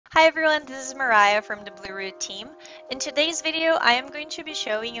Hi everyone, this is Mariah from the Blue Root team. In today's video, I am going to be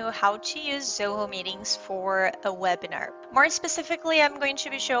showing you how to use Zoho Meetings for a webinar. More specifically, I'm going to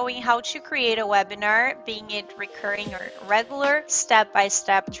be showing how to create a webinar, being it recurring or regular, step by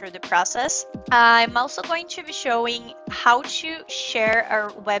step through the process. I'm also going to be showing how to share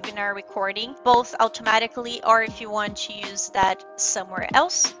a webinar recording, both automatically or if you want to use that somewhere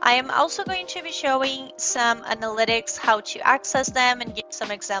else. I am also going to be showing some analytics, how to access them, and give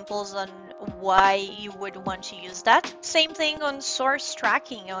some examples on why you would want to use that. Same thing on source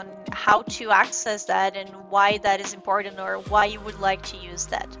tracking, on how to access that and why that is important or why you would like to use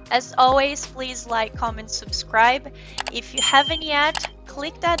that. As always, please like, comment, subscribe. If you haven't yet,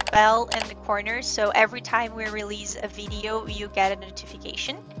 click that bell in the corner so every time we release a video you get a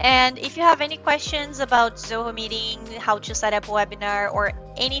notification. And if you have any questions about Zoho Meeting, how to set up a webinar, or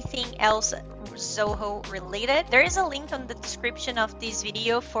anything else Zoho related, there is a link on the description of this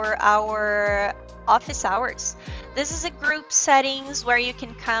video for our office hours. This is a group settings where you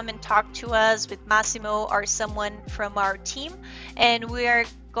can come and talk to us with Massimo or someone from our team, and we are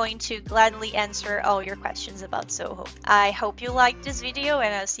going to gladly answer all your questions about Zoho. I hope you liked this video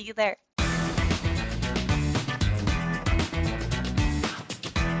and I'll see you there.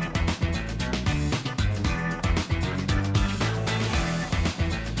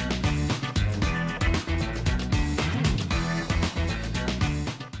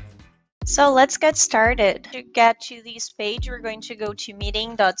 So let's get started. To get to this page, we're going to go to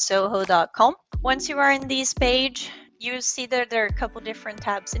meeting.zoho.com. Once you are in this page, you see that there are a couple different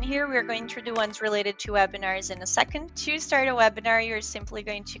tabs in here. We're going through the ones related to webinars in a second. To start a webinar, you're simply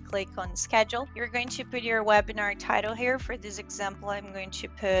going to click on schedule. You're going to put your webinar title here. For this example, I'm going to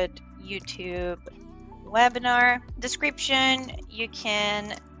put YouTube webinar. Description, you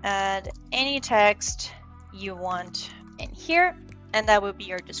can add any text you want in here, and that will be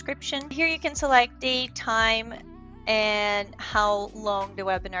your description. Here you can select date, time, and how long the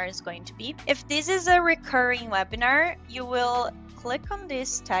webinar is going to be. If this is a recurring webinar, you will click on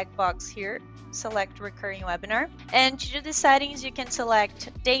this tag box here, select recurring webinar, and to do the settings you can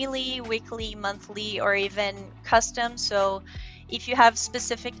select daily, weekly, monthly, or even custom. So if you have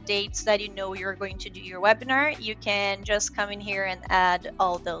specific dates that you know you're going to do your webinar, you can just come in here and add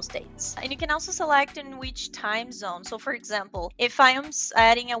all those dates. And you can also select in which time zone. So for example, if I am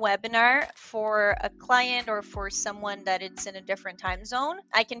adding a webinar for a client or for someone that it's in a different time zone,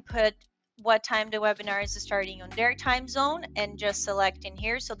 I can put what time the webinar is starting on their time zone and just select in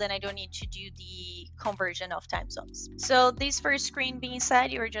here, so then I don't need to do the conversion of time zones. So this first screen being set,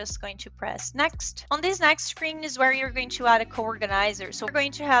 you're just going to press next. On this next screen is where you're going to add a co-organizer. So you're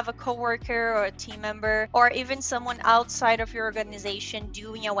going to have a coworker or a team member or even someone outside of your organization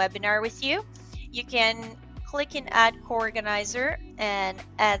doing a webinar with you. You can click in add co-organizer and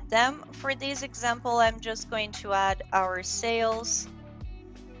add them. For this example, I'm just going to add our sales,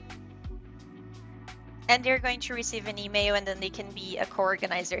 and they're going to receive an email and then they can be a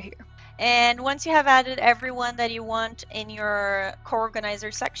co-organizer here. And once you have added everyone that you want in your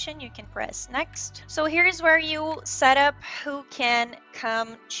co-organizer section, you can press next. So here's where you set up who can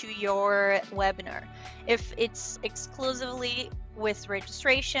come to your webinar. If it's exclusively with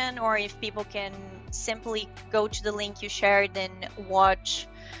registration, or if people can simply go to the link you shared and watch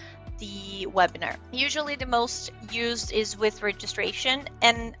the webinar. Usually the most used is with registration,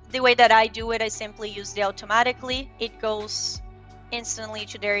 and the way that I do it, I simply use the automatically. It goes instantly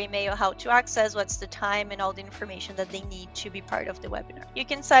to their email how to access, what's the time, and all the information that they need to be part of the webinar. You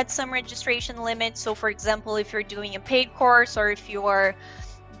can set some registration limits. So for example, if you're doing a paid course, or if you are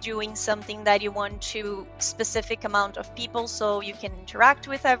doing something that you want to specific amount of people so you can interact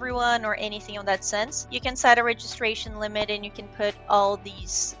with everyone, or anything on that sense, you can set a registration limit and you can put all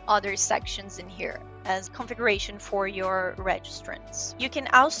these other sections in here as configuration for your registrants. You can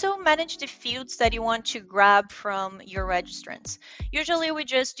also manage the fields that you want to grab from your registrants. Usually we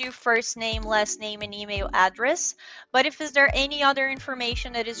just do first name, last name, and email address, but if is there any other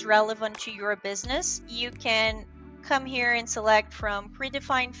information that is relevant to your business, you can come here and select from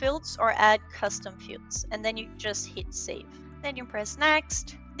predefined fields or add custom fields, and then you just hit save. Then you press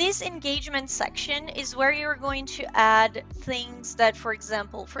next. This engagement section is where you're going to add things that, for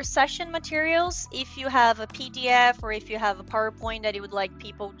example, for session materials, if you have a PDF or if you have a PowerPoint that you would like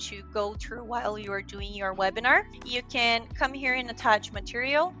people to go through while you are doing your webinar, you can come here and attach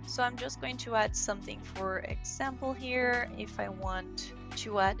material. So I'm just going to add something, for example, here, if I want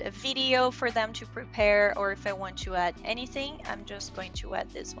to add a video for them to prepare, or if I want to add anything, I'm just going to add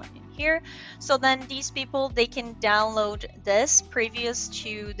this one in here. So then these people, they can download this previous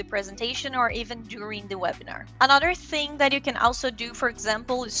to the presentation or even during the webinar. Another thing that you can also do, for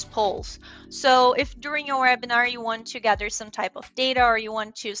example, is polls. So if during your webinar you want to gather some type of data, or you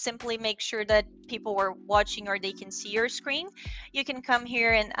want to simply make sure that people are watching or they can see your screen, you can come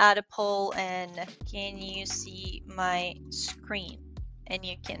here and add a poll and can you see my screen? And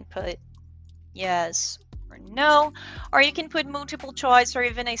you can put yes or no, or you can put multiple choice or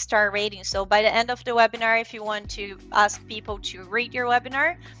even a star rating. So by the end of the webinar, if you want to ask people to rate your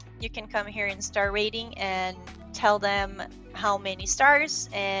webinar, you can come here in star rating and tell them how many stars,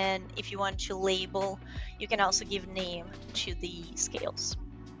 and if you want to label, you can also give name to the scales.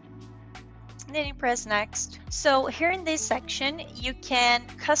 And then you press next. So here in this section, you can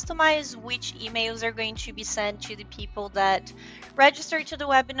customize which emails are going to be sent to the people that registered to the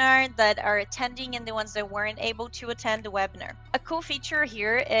webinar, that are attending, and the ones that weren't able to attend the webinar. A cool feature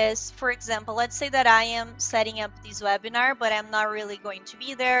here is, for example, let's say that I am setting up this webinar, but I'm not really going to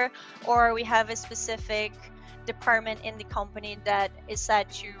be there, or we have a specific department in the company that is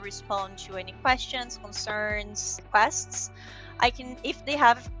set to respond to any questions, concerns, requests. I can, if they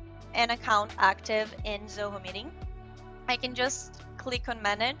have an account active in Zoho Meeting, I can just click on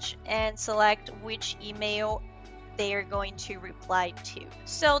manage and select which email they are going to reply to.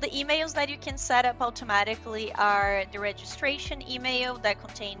 So the emails that you can set up automatically are the registration email that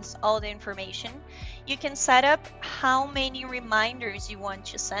contains all the information. You can set up how many reminders you want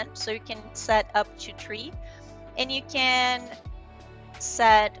to send, so you can set up to 3, and you can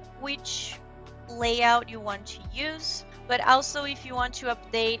set which layout you want to use. But also, if you want to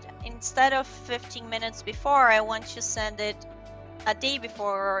update, instead of 15 minutes before, I want to send it a day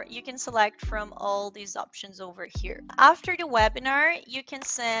before, you can select from all these options over here. After the webinar, you can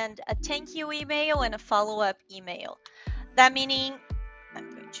send a thank you email and a follow-up email. That meaning, I'm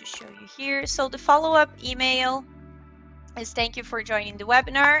going to show you here. So the follow-up email is thank you for joining the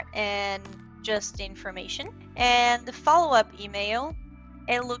webinar and just information. And the follow-up email,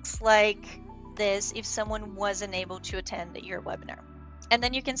 it looks like this if someone wasn't able to attend your webinar. And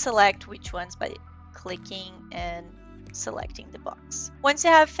then you can select which ones by clicking and selecting the box. Once you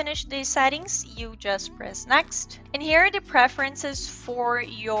have finished the settings, you just press next. And here are the preferences for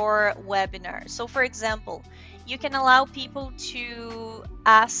your webinar. So for example, you can allow people to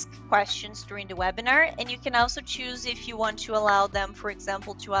ask questions during the webinar, and you can also choose if you want to allow them, for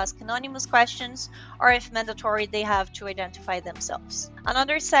example, to ask anonymous questions, or if mandatory, they have to identify themselves.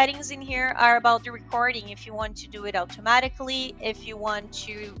 Another settings in here are about the recording, if you want to do it automatically, if you want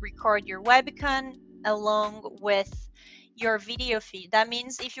to record your webcam along with your video feed. That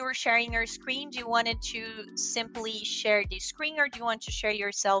means if you were sharing your screen, do you want it to simply share the screen, or do you want to share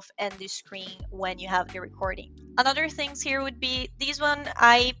yourself and the screen when you have the recording? Another things here would be, this one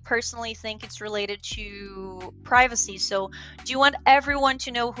I personally think it's related to privacy. So do you want everyone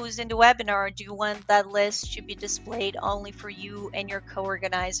to know who's in the webinar, or do you want that list to be displayed only for you and your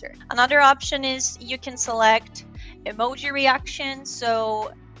co-organizer? Another option is you can select emoji reaction.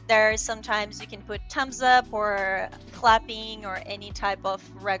 So there sometimes you can put thumbs up or clapping or any type of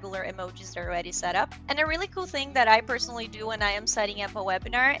regular emojis that are already set up. And a really cool thing that I personally do when I am setting up a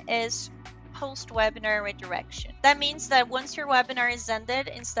webinar is post-webinar redirection. That means that once your webinar is ended,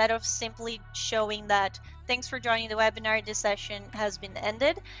 instead of simply showing that thanks for joining the webinar, this session has been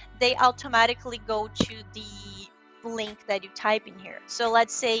ended, they automatically go to the link that you type in here. So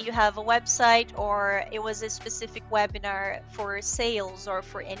let's say you have a website, or it was a specific webinar for sales or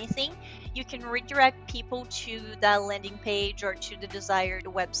for anything, you can redirect people to that landing page or to the desired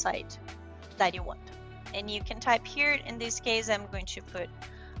website that you want. And you can type here, in this case I'm going to put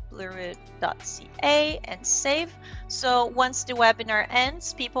blueroot.ca and save. So once the webinar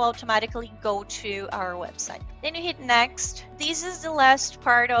ends, people automatically go to our website. Then you hit next. This is the last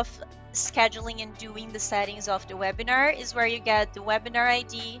part of scheduling and doing the settings of the webinar, is where you get the webinar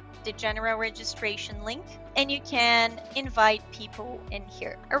ID, the general registration link, and you can invite people in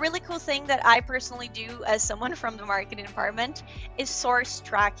here. A really cool thing that I personally do as someone from the marketing department is source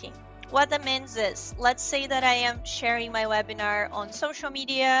tracking. What that means is, let's say that I am sharing my webinar on social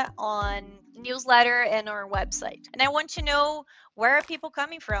media, on newsletter, and our website, and I want to know, where are people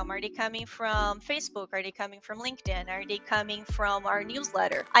coming from? Are they coming from Facebook? Are they coming from LinkedIn? Are they coming from our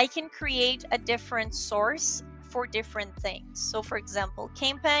newsletter? I can create a different source for different things. So for example,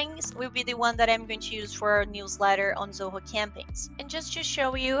 campaigns will be the one that I'm going to use for our newsletter on Zoho Campaigns. And just to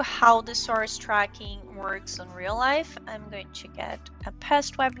show you how the source tracking works in real life, I'm going to get a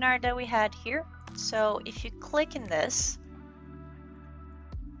past webinar that we had here. So if you click in this,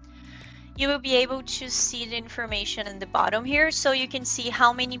 you will be able to see the information in the bottom here, so you can see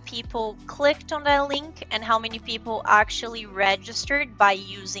how many people clicked on that link and how many people actually registered by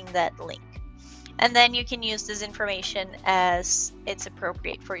using that link. And then you can use this information as it's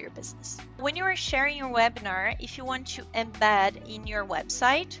appropriate for your business. When you are sharing your webinar, if you want to embed in your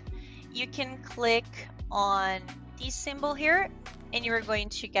website, you can click on this symbol here and you're going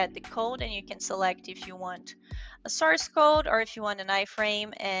to get the code, and you can select if you want a source code or if you want an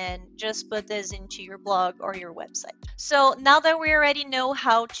iframe, and just put this into your blog or your website. So now that we already know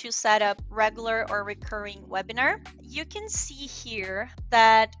how to set up regular or recurring webinar, you can see here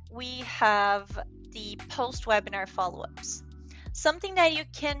that we have the post-webinar follow-ups. Something that you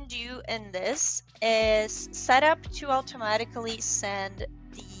can do in this is set up to automatically send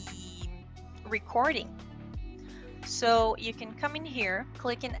the recording. So you can come in here,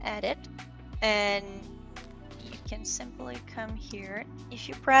 click and edit, and you can simply come here. If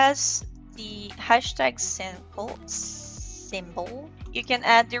you press the hashtag symbol, you can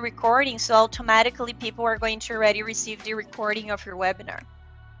add the recording, so automatically people are going to already receive the recording of your webinar.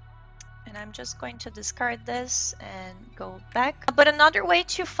 And I'm just going to discard this and go back. But another way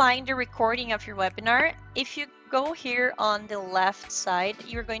to find the recording of your webinar, if you go here on the left side,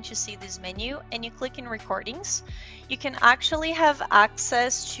 you're going to see this menu and you click in recordings. You can actually have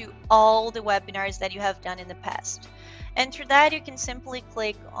access to all the webinars that you have done in the past. And through that, you can simply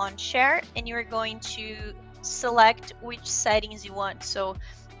click on share and you're going to select which settings you want. So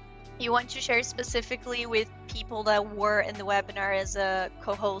you want to share specifically with people that were in the webinar as a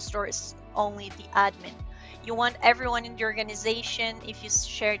co-host or only the admin. You want everyone in the organization if you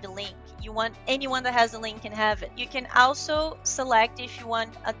share the link. You want anyone that has a link can have it. You can also select if you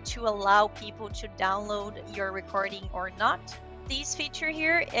want to allow people to download your recording or not. This feature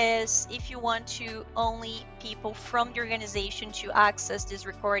here is if you want to only people from the organization to access this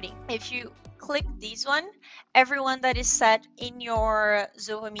recording. If you click this one, everyone that is set in your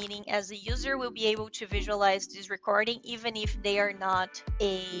Zoho meeting as a user will be able to visualize this recording, even if they are not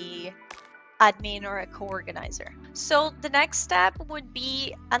a admin or a co-organizer. So the next step would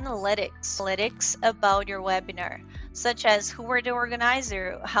be analytics about your webinar, such as who were the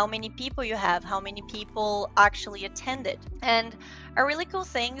organizer, how many people you have, how many people actually attended. And a really cool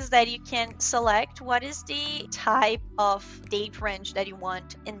thing is that you can select what is the type of date range that you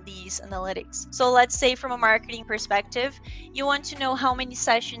want in these analytics. So let's say from a marketing perspective, you want to know how many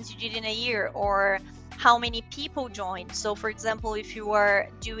sessions you did in a year or how many people joined. So for example, if you are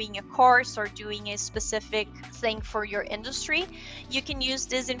doing a course or doing a specific thing for your industry, you can use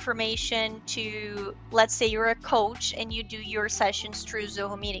this information to, let's say you're a coach and you do your sessions through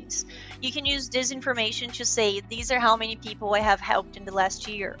Zoho Meetings. You can use this information to say, these are how many people I have helped in the last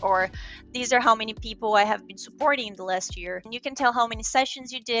year, or these are how many people I have been supporting in the last year. And you can tell how many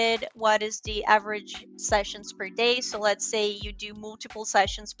sessions you did, what is the average sessions per day. So let's say you do multiple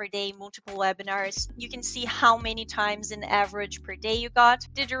sessions per day, multiple webinars. You can see how many times in average per day you got,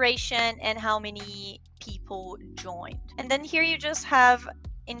 the duration, and how many people joined. And then here you just have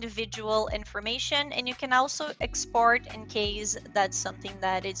individual information, and you can also export in case that's something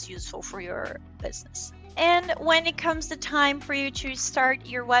that is useful for your business. And when it comes the time for you to start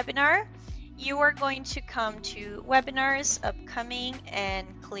your webinar, you are going to come to webinars, upcoming, and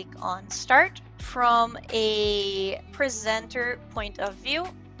click on start. From a presenter point of view,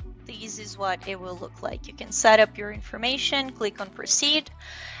 this is what it will look like. You can set up your information, click on proceed,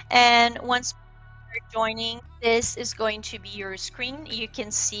 and once you're joining, this is going to be your screen. You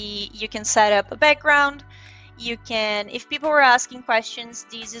can see, you can set up a background. You can, if people were asking questions,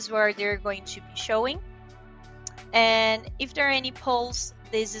 this is where they're going to be showing. And if there are any polls,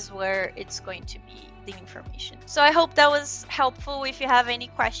 this is where it's going to be the information. So I hope that was helpful. If you have any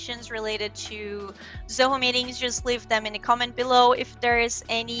questions related to Zoho Meetings, just leave them in the comment below. If there is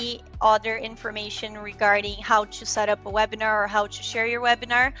any other information regarding how to set up a webinar or how to share your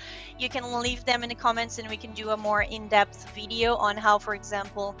webinar, you can leave them in the comments and we can do a more in-depth video on how, for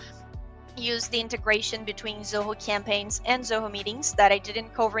example, use the integration between Zoho campaigns and Zoho Meetings that I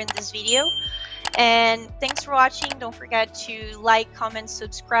didn't cover in this video. And thanks for watching. Don't forget to like, comment,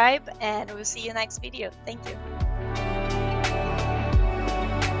 subscribe, and we'll see you next video. Thank you.